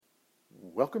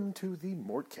Welcome to the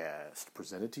Mortcast,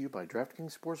 presented to you by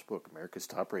DraftKings Sportsbook, America's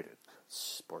top-rated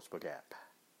sportsbook app.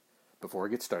 Before I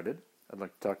get started, I'd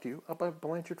like to talk to you about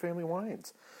Blanchard Family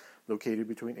Wines, located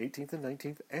between 18th and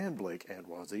 19th and Blake and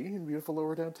Wazee in beautiful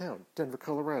lower downtown, Denver,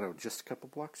 Colorado, just a couple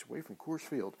blocks away from Coors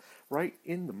Field, right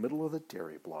in the middle of the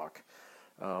dairy block.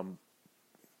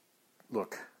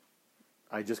 Look,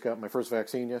 I just got my first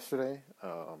vaccine yesterday.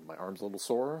 My arm's a little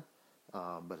sore.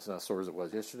 But it's not as sore as it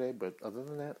was yesterday. But other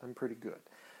than that, I'm pretty good.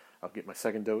 I'll get my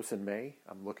second dose in May.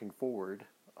 I'm looking forward,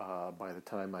 by the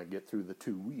time I get through the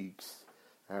 2 weeks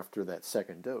after that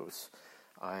second dose,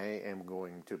 I am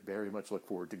going to very much look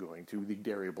forward to going to the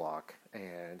dairy block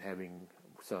and having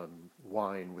some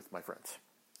wine with my friends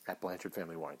at Blanchard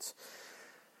Family Wines.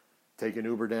 Take an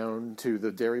Uber down to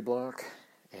the dairy block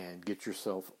and get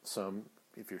yourself some,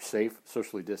 if you're safe,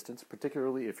 socially distanced,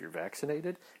 particularly if you're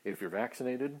vaccinated. If you're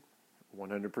vaccinated,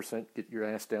 100% get your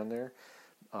ass down there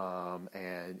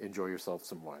and enjoy yourself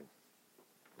some wine.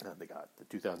 They got the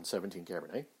 2017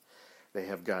 Cabernet. They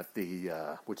have got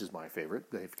the, which is my favorite,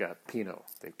 they've got Pinot.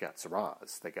 They've got Syrah.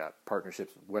 They got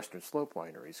partnerships with Western Slope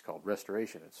wineries called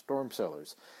Restoration and Storm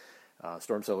Cellars.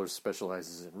 Storm Cellars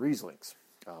specializes in Rieslings.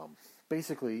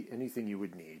 Basically anything you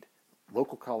would need.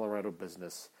 Local Colorado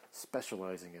business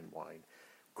specializing in wine.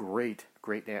 Great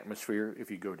atmosphere if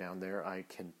you go down there. I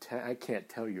can't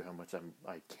tell you how much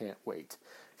I can't wait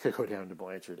to go down to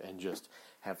Blanchard and just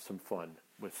have some fun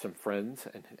with some friends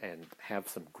and have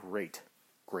some great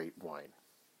wine.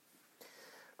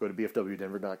 Go to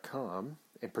bfwdenver.com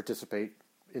and participate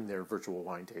in their virtual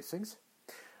wine tastings.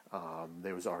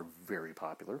 Those are very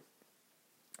popular.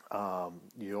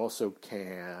 You also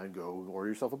can go order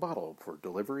yourself a bottle for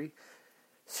delivery,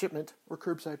 shipment, or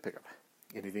curbside pickup.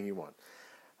 Anything you want.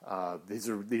 These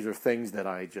are things that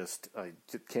I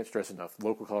can't stress enough.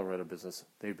 Local Colorado business,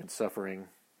 they've been suffering,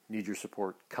 need your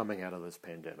support coming out of this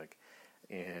pandemic,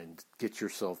 and get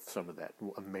yourself some of that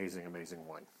amazing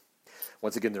wine.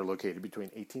 Once again, they're located between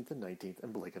 18th and 19th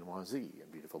and Blake and Wazee in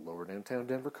beautiful lower downtown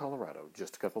Denver, Colorado,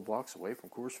 just a couple blocks away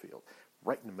from Coors Field,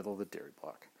 right in the middle of the dairy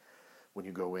block. When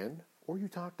you go in, or you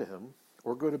talk to him,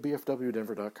 or go to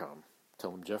bfwdenver.com,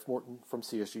 tell him Jeff Morton from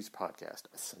CSG's podcast,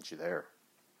 I sent you there.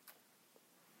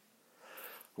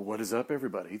 What is up,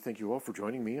 everybody? Thank you all for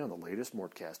joining me on the latest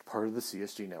Mortcast, part of the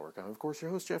CSG Network. I'm, of course,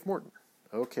 your host, Jeff Morton.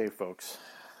 Okay, folks,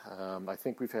 I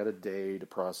think we've had a day to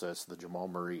process the Jamal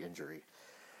Murray injury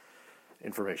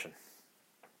information.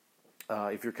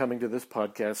 If you're coming to this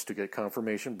podcast to get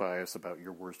confirmation bias about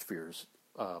your worst fears,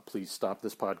 please stop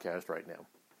this podcast right now.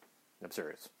 I'm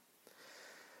serious.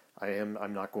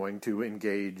 I'm not going to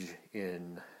engage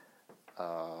in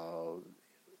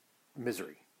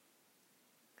misery.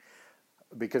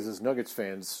 Because as Nuggets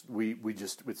fans,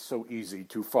 it's so easy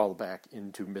to fall back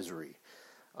into misery.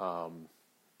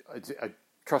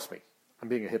 Trust me, I'm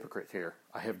being a hypocrite here.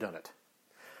 I have done it.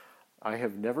 I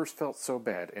have never felt so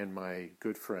bad, and my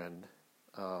good friend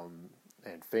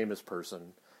and famous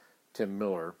person, Tim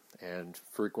Miller, and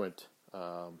frequent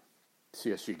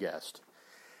CSG guest,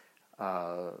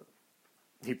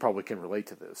 he probably can relate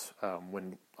to this.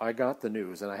 When I got the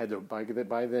news, and I had to, by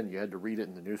then you had to read it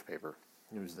in the newspaper.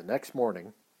 It was the next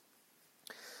morning,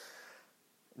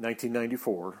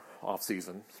 1994 off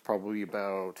season. It's probably it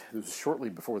was shortly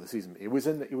before the season. It was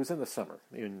in the summer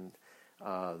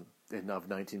of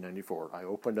 1994. I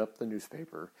opened up the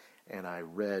newspaper and I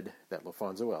read that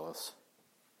LaFonso Ellis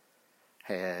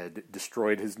had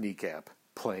destroyed his kneecap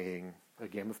playing a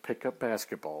game of pickup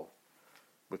basketball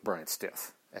with Bryant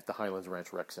Stith at the Highlands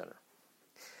Ranch Rec Center,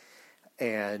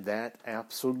 and that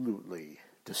absolutely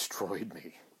destroyed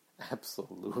me.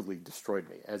 Absolutely destroyed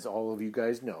me. As all of you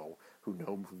guys know, who've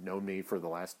known me for the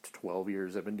last 12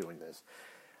 years I've been doing this,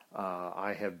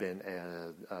 I have been,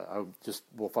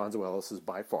 LaFonso Ellis is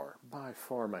by far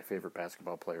my favorite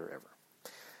basketball player ever.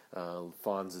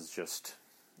 Fonz is just,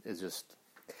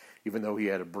 even though he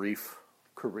had a brief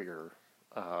career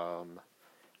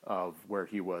of where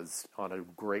he was on a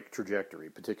great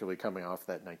trajectory, particularly coming off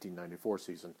that 1994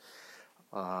 season,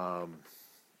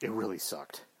 it really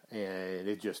sucked. And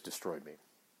it just destroyed me.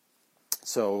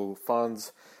 So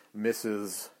Fonz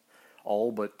misses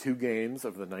all but 2 games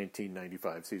of the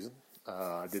 1995 season.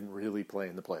 Didn't really play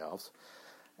in the playoffs,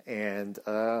 and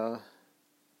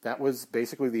that was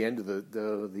basically the end of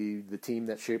the team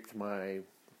that shaped my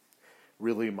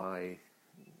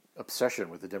obsession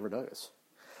with the Denver Nuggets.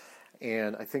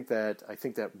 And I think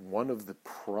that one of the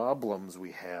problems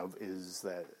we have is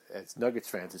that as Nuggets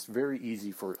fans, it's very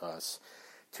easy for us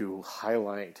to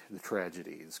highlight the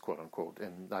tragedies, quote unquote.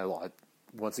 And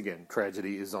once again,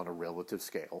 tragedy is on a relative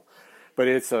scale. But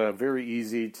it's very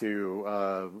easy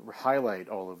to highlight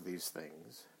all of these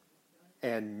things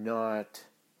and not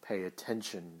pay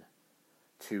attention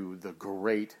to the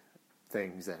great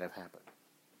things that have happened.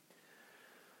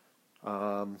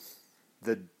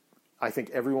 I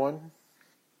think everyone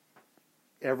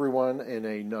who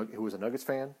was a Nuggets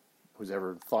fan, who's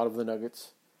ever thought of the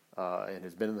Nuggets, and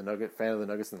has been fan of the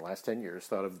Nuggets in the last 10 years,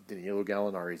 thought of Danilo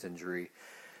Gallinari's injury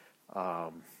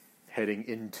heading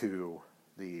into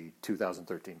the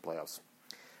 2013 playoffs.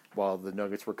 While the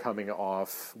Nuggets were coming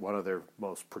off one of their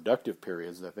most productive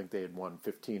periods, I think they had won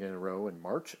 15 in a row in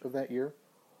March of that year,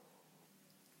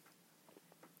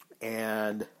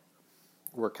 and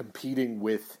were competing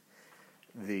with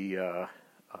the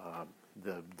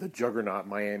juggernaut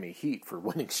Miami Heat for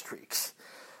winning streaks.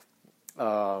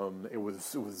 It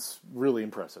was really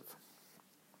impressive.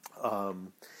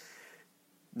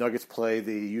 Nuggets play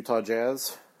the Utah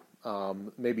Jazz.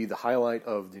 Maybe the highlight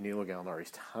of Danilo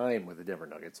Gallinari's time with the Denver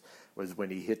Nuggets was when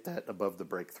he hit that above the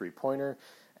break 3-pointer,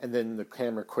 and then the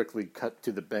camera quickly cut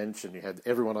to the bench, and you had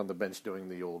everyone on the bench doing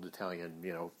the old Italian,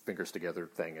 fingers together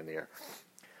thing in the air.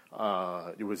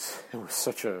 It was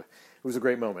a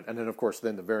great moment. And then of course,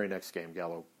 the very next game,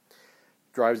 Gallo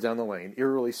drives down the lane,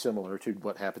 eerily similar to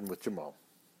what happened with Jamal.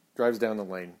 Drives down the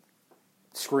lane,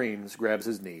 screams, grabs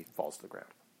his knee, falls to the ground.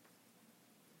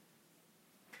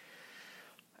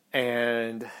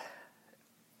 And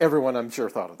everyone, I'm sure,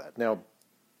 thought of that. Now,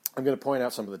 I'm going to point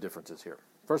out some of the differences here.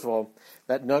 First of all,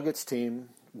 that Nuggets team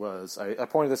was, I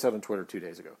pointed this out on Twitter 2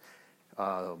 days ago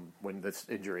when this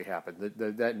injury happened.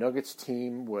 That Nuggets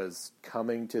team was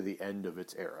coming to the end of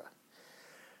its era.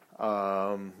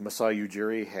 Masai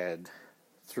Ujiri had,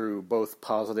 through both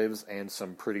positives and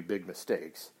some pretty big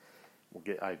mistakes,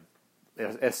 I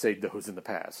essayed those in the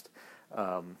past,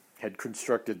 had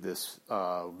constructed this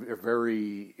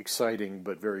very exciting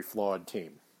but very flawed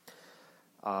team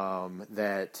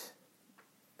that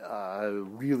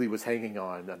really was hanging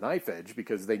on a knife edge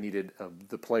because they needed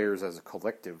the players as a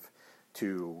collective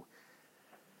to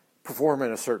perform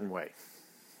in a certain way.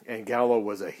 And Gallo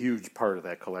was a huge part of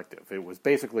that collective. It was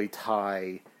basically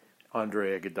Ty,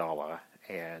 Andre Iguodala,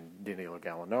 and Danilo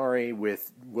Gallinari,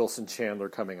 with Wilson Chandler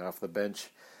coming off the bench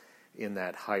in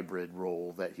that hybrid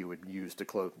role that he would use to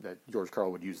close, that George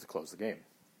Karl would use to close the game.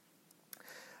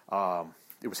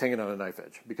 It was hanging on a knife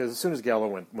edge because as soon as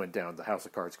Gallo went down, the house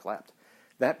of cards collapsed.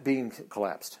 That being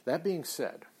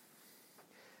said,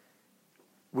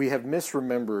 we have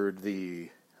misremembered the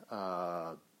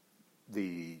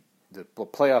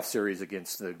playoff series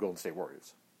against the Golden State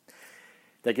Warriors.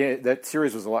 That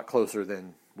series was a lot closer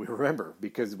than we remember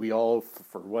because we all,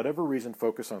 for whatever reason,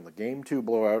 focus on the Game 2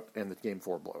 blowout and the Game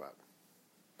 4 blowout.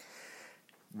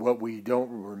 What we don't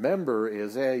remember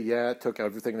is, it took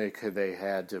everything they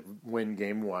had to win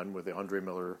Game 1 with the Andre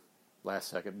Miller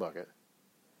last-second bucket.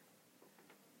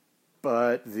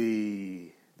 But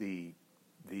the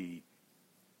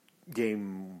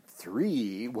Game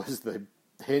 3 was the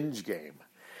hinge game.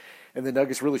 And the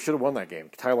Nuggets really should have won that game.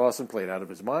 Ty Lawson played out of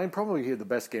his mind. Probably he had the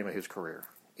best game of his career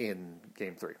in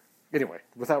Game 3. Anyway,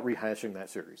 without rehashing that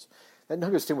series, that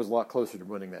Nuggets team was a lot closer to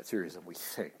winning that series than we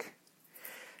think.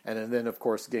 And then, of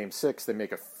course, Game 6, they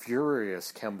make a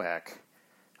furious comeback,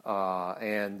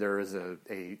 and there is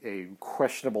a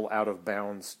questionable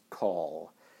out-of-bounds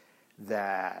call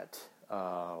that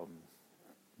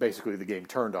basically the game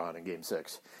turned on in Game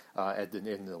 6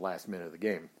 in the last minute of the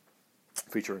game,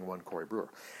 featuring one Corey Brewer.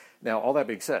 Now, all that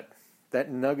being said,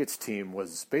 that Nuggets team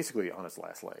was basically on its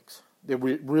last legs. It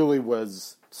really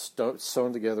was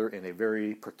sewn together in a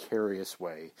very precarious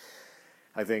way.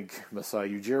 I think Masai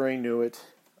Ujiri knew it.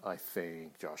 I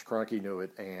think Josh Kroenke knew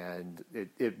it, and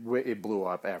it blew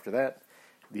up after that.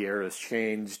 The era's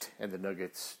changed, and the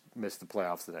Nuggets missed the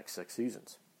playoffs the next 6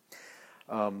 seasons.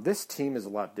 This team is a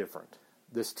lot different.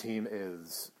 This team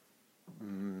is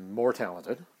more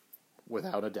talented,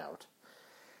 without a doubt.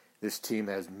 This team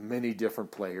has many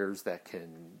different players that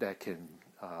can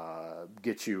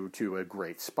get you to a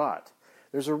great spot.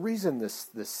 There's a reason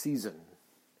this season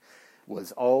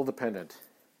was all dependent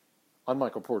on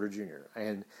Michael Porter Jr.,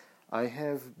 and I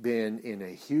have been in a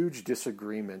huge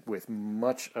disagreement with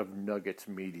much of Nuggets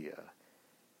media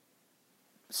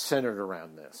centered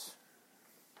around this.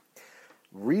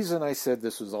 Reason I said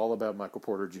this was all about Michael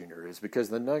Porter Jr. is because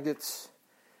the Nuggets,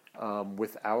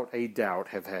 without a doubt,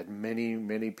 have had many,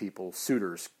 many people,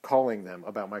 suitors, calling them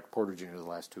about Michael Porter Jr. the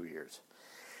last 2 years.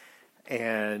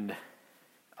 And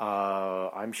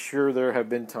I'm sure there have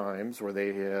been times where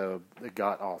they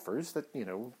got offers that,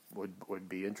 would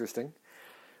be interesting.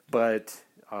 But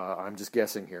I'm just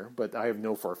guessing here. But I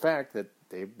know for a fact that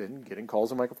they've been getting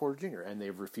calls on Michael Porter Jr., and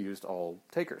they've refused all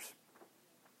takers.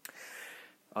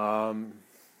 There's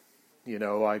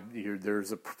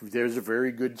a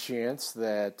very good chance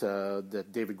that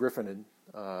David Griffin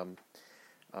and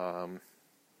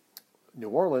New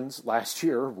Orleans last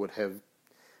year would have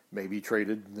maybe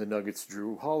traded the Nuggets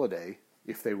Drew Holiday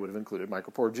if they would have included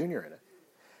Michael Porter Jr. in it.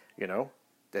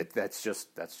 That's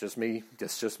just me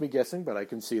guessing, but I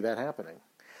can see that happening.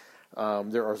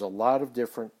 There are a lot of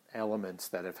different elements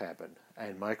that have happened,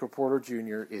 and Michael Porter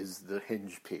Jr. is the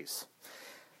hinge piece.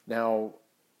 Now,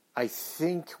 I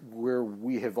think where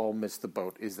we have all missed the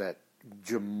boat is that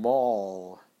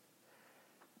Jamal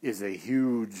is a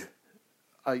huge.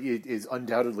 It is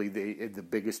undoubtedly the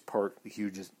biggest part.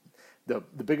 The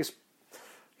biggest.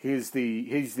 He's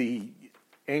the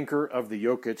anchor of the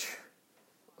Jokic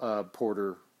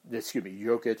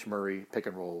Jokic Murray pick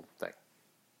and roll thing,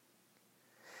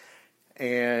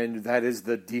 and that is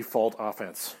the default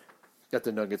offense that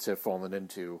the Nuggets have fallen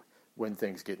into when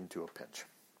things get into a pinch.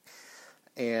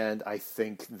 And I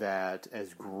think that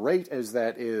as great as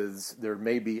that is, there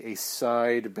may be a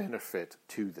side benefit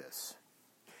to this.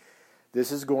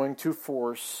 This is going to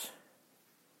force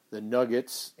the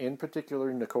Nuggets, in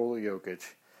particular Nikola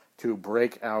Jokic, to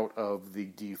break out of the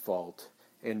default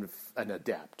and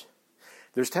adapt.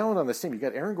 There's talent on this team. You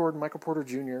got Aaron Gordon, Michael Porter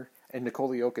Jr., and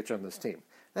Nikola Jokic on this team.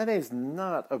 That is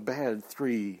not a bad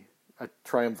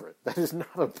triumvirate. That is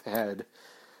not a bad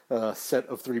set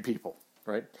of three people,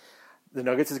 right? The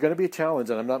Nuggets is going to be a challenge,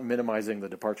 and I'm not minimizing the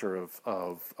departure of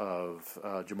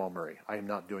Jamal Murray. I am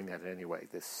not doing that in any way.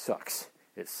 This sucks.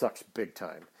 It sucks big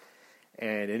time.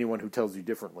 And anyone who tells you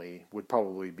differently would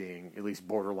probably be at least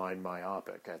borderline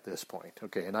myopic at this point.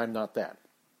 Okay, and I'm not that.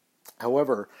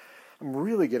 However, I'm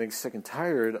really getting sick and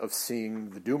tired of seeing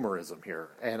the doomerism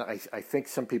here. And I think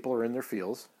some people are in their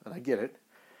feels, and I get it.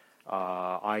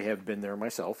 I have been there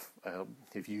myself.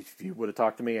 If you would have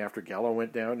talked to me after Gallo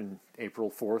went down in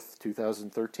April 4th,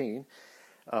 2013,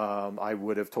 I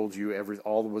would have told you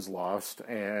all was lost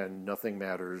and nothing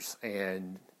matters,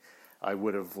 and I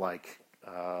would have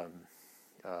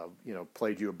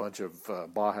played you a bunch of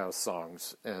Bauhaus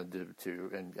songs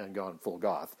and gone full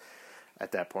goth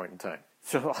at that point in time.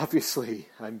 So obviously,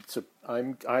 I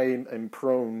am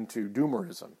prone to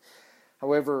doomerism.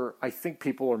 However, I think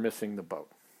people are missing the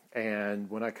boat. And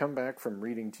when I come back from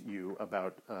reading to you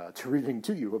about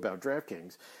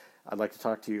DraftKings, I'd like to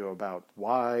talk to you about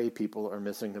why people are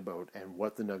missing the boat and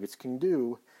what the Nuggets can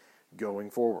do going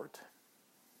forward.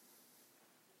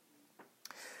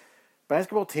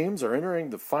 Basketball teams are entering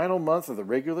the final month of the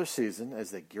regular season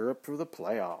as they gear up for the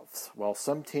playoffs. While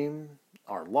some teams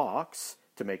are locks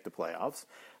to make the playoffs,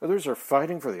 others are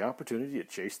fighting for the opportunity to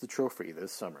chase the trophy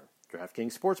this summer.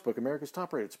 DraftKings Sportsbook, America's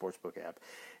top-rated sportsbook app,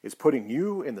 is putting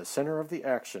you in the center of the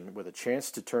action with a chance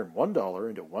to turn $1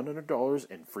 into $100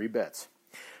 in free bets.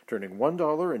 Turning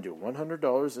 $1 into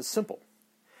 $100 is simple.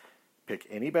 Pick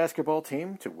any basketball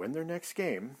team to win their next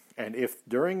game, and if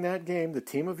during that game the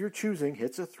team of your choosing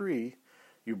hits a three,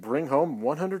 you bring home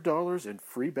 $100 in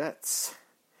free bets.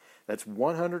 That's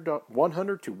 100 to 1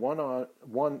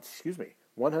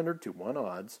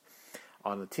 odds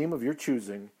on the team of your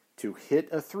choosing to hit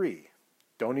a three.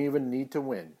 Don't even need to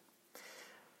win.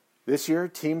 This year,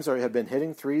 teams have been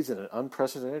hitting threes at an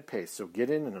unprecedented pace, so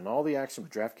get in and on all the action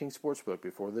with DraftKings Sportsbook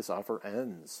before this offer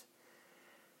ends.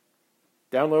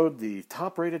 Download the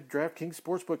top-rated DraftKings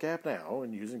Sportsbook app now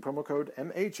and using promo code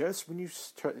MHS when you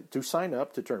to sign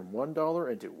up to turn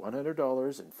 $1 into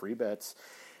 $100 in free bets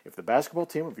if the basketball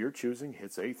team of your choosing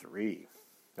hits a three.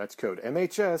 That's code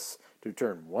MHS to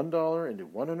turn $1 into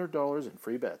 $100 in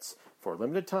free bets for a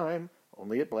limited time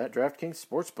only at DraftKings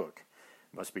Sportsbook.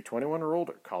 Must be 21 or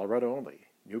older, Colorado only.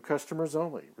 New customers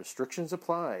only. Restrictions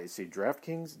apply. See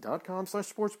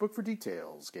DraftKings.com/sportsbook for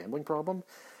details. Gambling problem?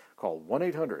 Call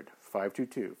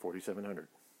 1-800-522-4700.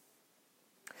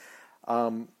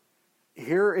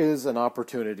 Here is an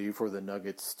opportunity for the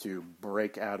Nuggets to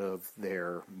break out of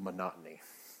their monotony.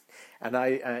 And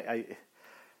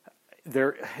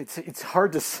it's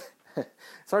hard to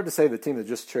say the team that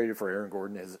just traded for Aaron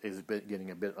Gordon is getting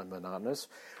a bit monotonous,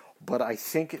 but I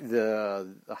think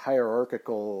the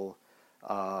hierarchical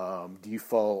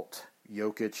default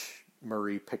Jokic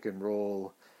Murray pick and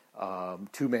roll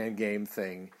two-man game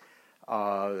thing,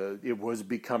 it was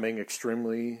becoming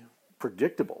extremely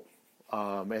predictable,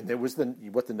 and it was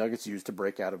what the Nuggets used to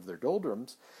break out of their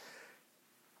doldrums.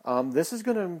 This is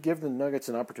going to give the Nuggets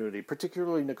an opportunity,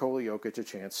 particularly Nikola Jokic, a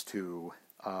chance to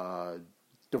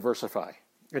diversify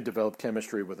and develop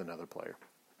chemistry with another player.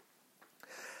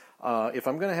 If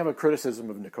I'm going to have a criticism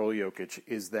of Nikola Jokic,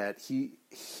 is that he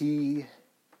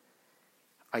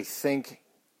I think,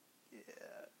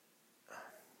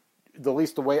 at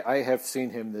least the way I have seen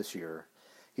him this year,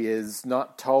 He is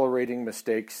not tolerating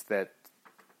mistakes that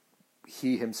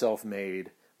he himself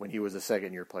made when he was a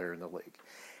second-year player in the league.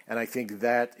 And I think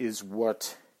that is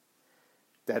what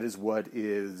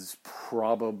is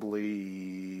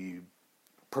probably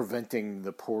preventing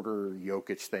the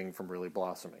Porter-Jokic thing from really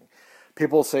blossoming.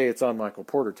 People say it's on Michael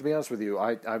Porter. To be honest with you,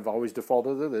 I've always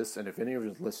defaulted to this, and if any of you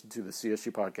have listened to the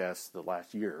CSG podcast the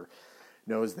last year,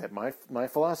 knows that my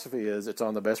philosophy is it's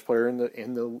on the best player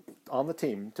on the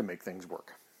team to make things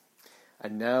work.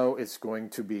 And now it's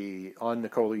going to be on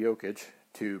Nikola Jokic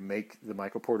to make the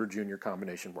Michael Porter Jr.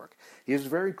 combination work. He was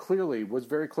very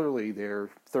clearly their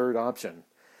third option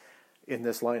in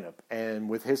this lineup, and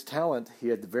with his talent, he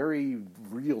had the very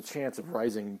real chance of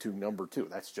rising to number 2.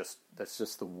 That's just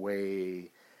the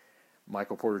way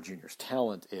Michael Porter Jr.'s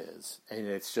talent is, and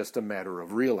it's just a matter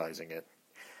of realizing it.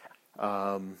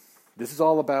 This is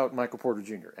all about Michael Porter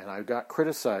Jr., and I got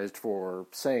criticized for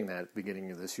saying that at the beginning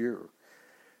of this year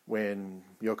when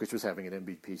Jokic was having an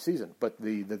MVP season. But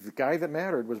the guy that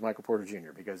mattered was Michael Porter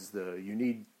Jr. because you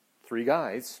need 3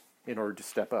 guys in order to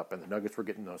step up, and the Nuggets were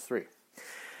getting those 3.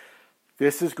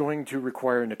 This is going to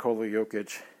require Nikola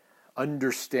Jokic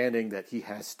understanding that he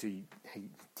has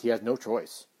no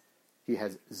choice. He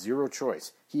has zero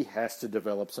choice. He has to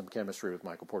develop some chemistry with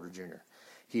Michael Porter Jr.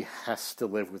 He has to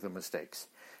live with the mistakes.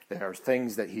 There are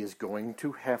things that he is going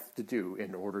to have to do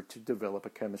in order to develop a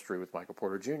chemistry with Michael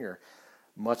Porter Jr.,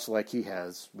 much like he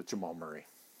has with Jamal Murray.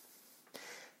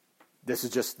 This is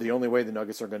just the only way the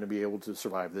Nuggets are going to be able to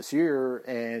survive this year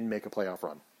and make a playoff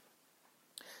run.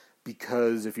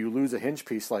 Because if you lose a hinge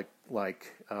piece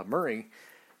like Murray,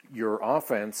 your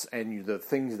offense and the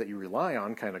things that you rely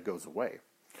on kind of goes away.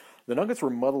 The Nuggets were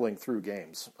muddling through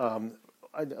games.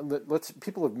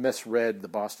 People have misread the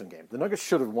Boston game. The Nuggets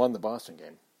should have won the Boston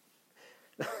game.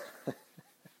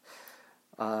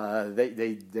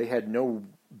 They had no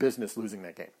business losing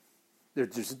that game.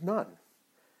 There's just none.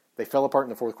 They fell apart in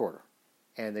the fourth quarter.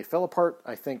 And they fell apart,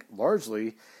 I think,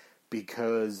 largely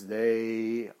because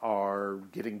they are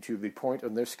getting to the point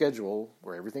on their schedule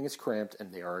where everything is cramped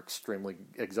and they are extremely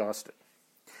exhausted.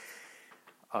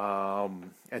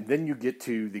 And then you get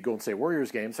to the Golden State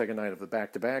Warriors game, second night of the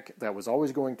back-to-back. That was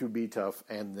always going to be tough,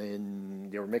 and then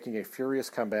they were making a furious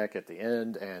comeback at the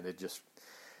end, and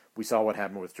we saw what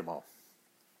happened with Jamal.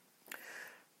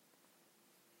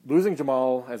 Losing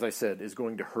Jamal, as I said, is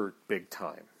going to hurt big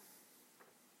time.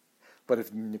 But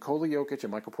if Nikola Jokic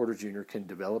and Michael Porter Jr. can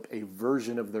develop a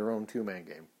version of their own two-man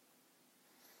game,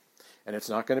 and it's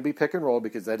not going to be pick and roll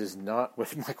because that is not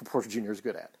what Michael Porter Jr. is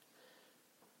good at.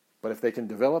 But if they can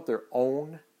develop their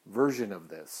own version of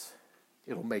this,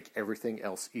 it'll make everything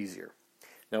else easier.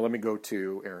 Now let me go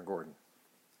to Aaron Gordon.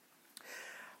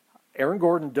 Aaron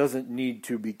Gordon doesn't need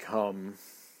to become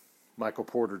Michael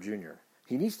Porter Jr.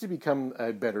 He needs to become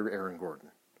a better Aaron Gordon,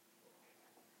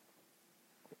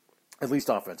 at least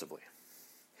offensively.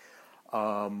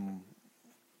 A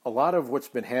lot of what's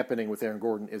been happening with Aaron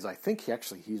Gordon is I think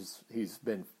he's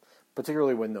been,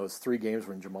 particularly when those 3 games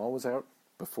when Jamal was out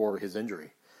before his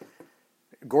injury,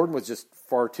 Gordon was just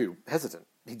far too hesitant.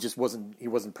 He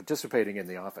wasn't participating in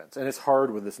the offense. And it's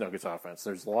hard with this Nuggets offense.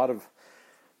 There is a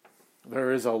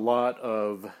lot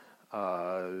of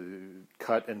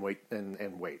cut and wait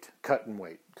and wait. Cut and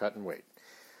wait.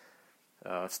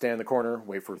 Stand in the corner,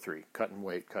 wait for a 3. Cut and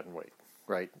wait.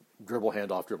 Right? Dribble,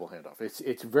 handoff.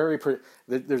 It's very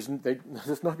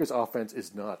this Nuggets offense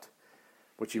is not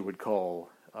what you would call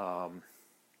a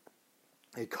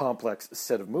complex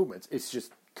set of movements. It's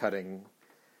just cutting,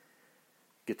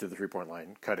 get to the 3-point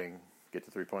line, cutting, get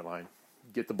to the 3-point line,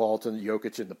 get the ball to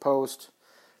Jokic in the post.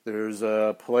 There's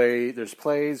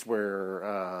plays where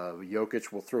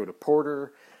Jokic will throw to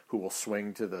Porter, who will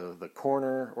swing to the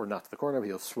corner, or not to the corner, but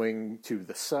he'll swing to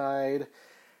the side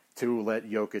to let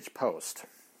Jokic post.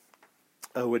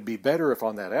 It would be better if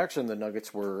on that action the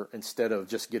Nuggets were, instead of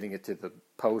just getting it to the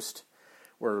post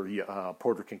where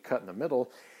Porter can cut in the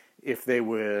middle, if they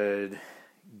would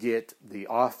get the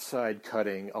offside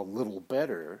cutting a little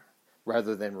better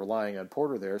rather than relying on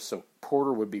Porter there, so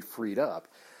Porter would be freed up.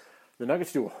 The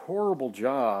Nuggets do a horrible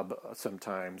job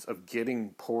sometimes of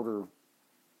getting Porter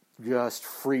just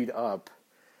freed up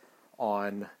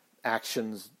on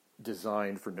actions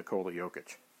designed for Nikola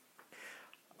Jokic.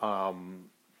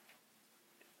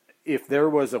 If there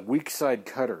was a weak side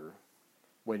cutter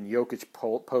when Jokic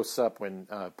posts up when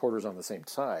Porter's on the same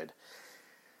side,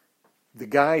 the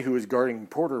guy who is guarding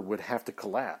Porter would have to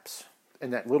collapse,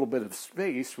 and that little bit of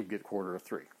space would get Porter a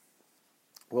 3.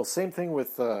 Well, same thing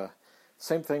with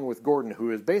Gordon, who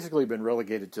has basically been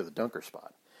relegated to the dunker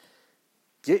spot.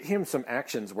 Get him some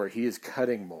actions where he is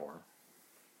cutting more.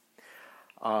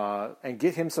 and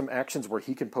get him some actions where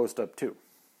he can post up too.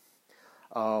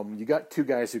 You got two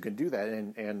guys who can do that,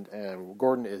 and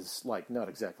Gordon is like not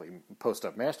exactly post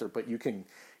up master, but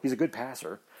he's a good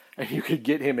passer, and you could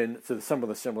get him into some of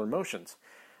the similar motions.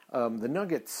 The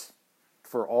Nuggets,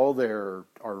 for all their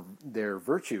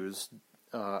virtues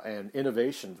and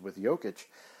innovations with Jokic,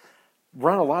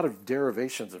 run a lot of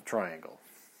derivations of triangle.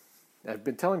 I've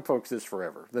been telling folks this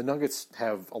forever. The Nuggets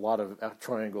have a lot of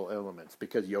triangle elements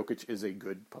because Jokic is a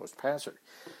good post passer.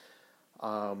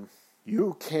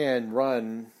 You can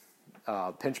run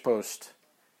pinch post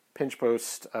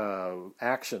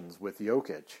actions with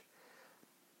Jokic,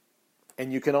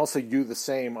 and you can also do the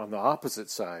same on the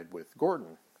opposite side with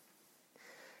Gordon.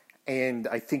 And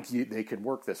I think they can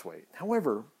work this way.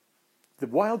 However, the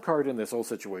wild card in this whole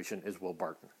situation is Will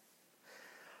Barton.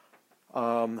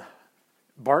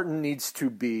 Barton needs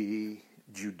to be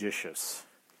judicious.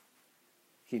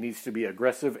 He needs to be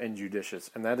aggressive and judicious,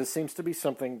 and that seems to be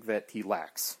something that he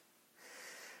lacks.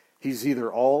 He's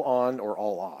either all on or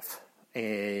all off.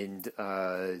 And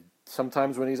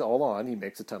sometimes when he's all on, he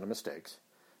makes a ton of mistakes.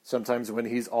 Sometimes when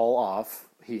he's all off,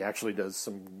 he actually does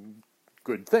some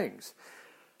good things.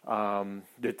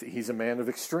 He's a man of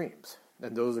extremes.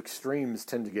 And those extremes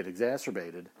tend to get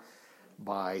exacerbated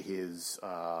by his,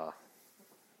 the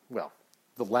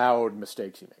loud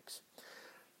mistakes he makes.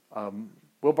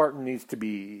 Will Barton needs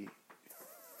to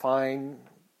find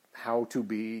how to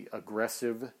be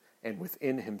aggressive and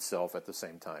within himself at the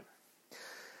same time.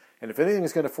 And if anything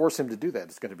is going to force him to do that,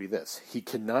 it's going to be this. He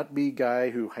cannot be a guy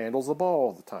who handles the ball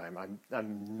all the time. I'm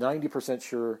 90%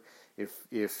 sure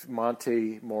if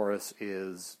Monte Morris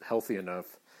is healthy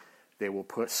enough, they will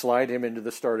slide him into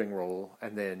the starting role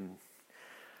and then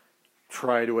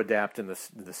try to adapt in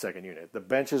the second unit. The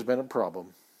bench has been a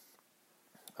problem.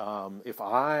 If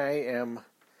I am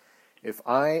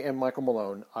Michael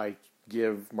Malone, I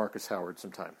give Marcus Howard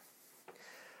some time.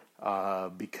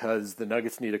 Because the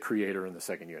Nuggets need a creator in the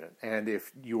second unit. And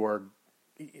if you are,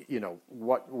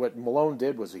 what Malone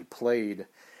did was he played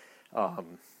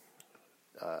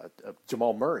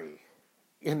Jamal Murray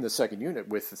in the second unit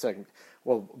with the second,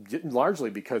 largely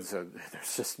because there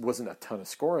just wasn't a ton of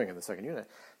scoring in the second unit.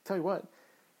 Tell you what,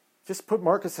 just put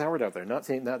Marcus Howard out there. Not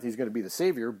saying that he's going to be the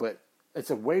savior, but it's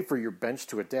a way for your bench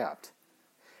to adapt.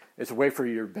 It's a way for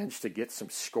your bench to get some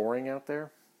scoring out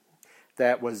there.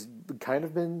 That was kind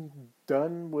of been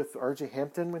done with R.J.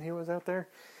 Hampton when he was out there.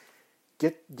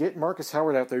 Get Marcus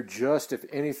Howard out there just, if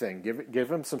anything,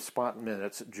 give him some spot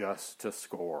minutes just to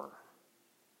score.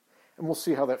 And we'll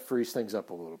see how that frees things up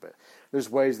a little bit. There's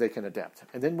ways they can adapt.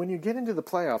 And then when you get into the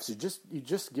playoffs, you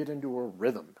just get into a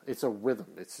rhythm. It's a rhythm.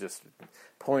 It's just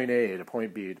point A to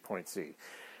point B to point C.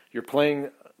 You're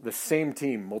playing the same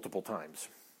team multiple times.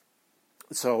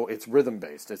 So it's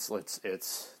rhythm-based. It's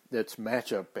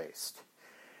matchup-based.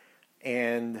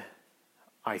 And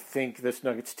I think this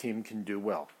Nuggets team can do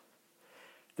well.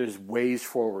 There's ways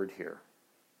forward here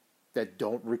that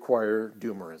don't require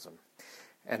doomerism.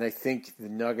 And I think the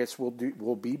Nuggets will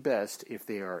be best if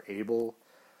they are able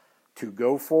to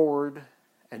go forward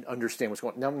and understand what's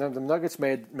going on. Now the Nuggets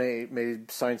may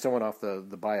sign someone off the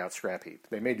buyout scrap heap.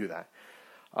 They may do that.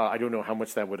 I don't know how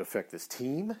much that would affect this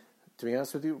team. To be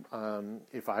honest with you,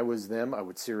 if I was them, I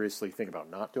would seriously think about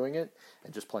not doing it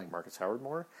and just playing Marcus Howard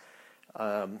more.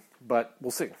 But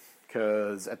we'll see,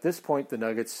 because at this point, the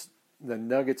Nuggets,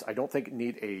 I don't think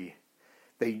need they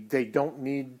don't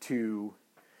need to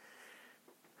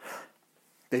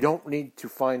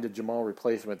find a Jamal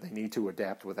replacement. They need to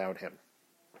adapt without him.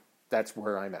 That's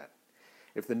where I'm at.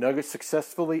 If the Nuggets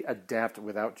successfully adapt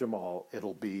without Jamal,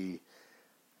 it'll be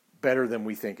better than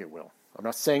we think it will. I'm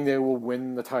not saying they will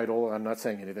win the title. I'm not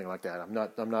saying anything like that. I'm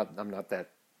not that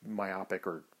myopic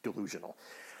or delusional.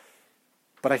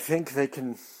 But I think they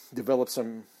can develop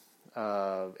some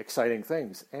exciting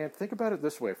things. And think about it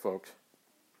this way, folks.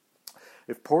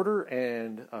 If Porter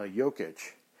and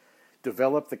Jokic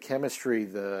develop the chemistry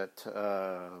that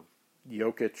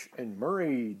Jokic and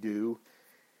Murray do,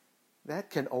 that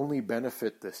can only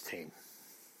benefit this team.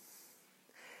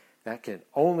 That can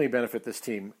only benefit this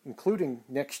team, including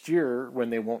next year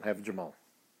when they won't have Jamal.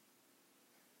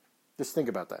 Just think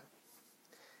about that.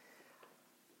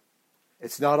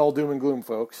 It's not all doom and gloom,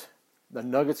 folks. The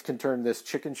Nuggets can turn this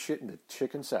chicken shit into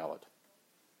chicken salad.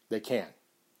 They can.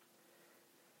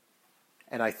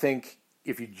 And I think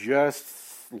if you just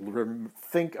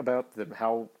think about the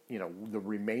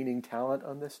remaining talent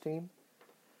on this team,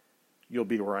 you'll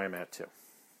be where I'm at too.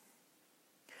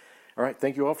 All right,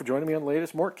 thank you all for joining me on the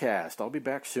latest Mortcast. I'll be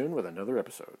back soon with another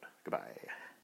episode. Goodbye.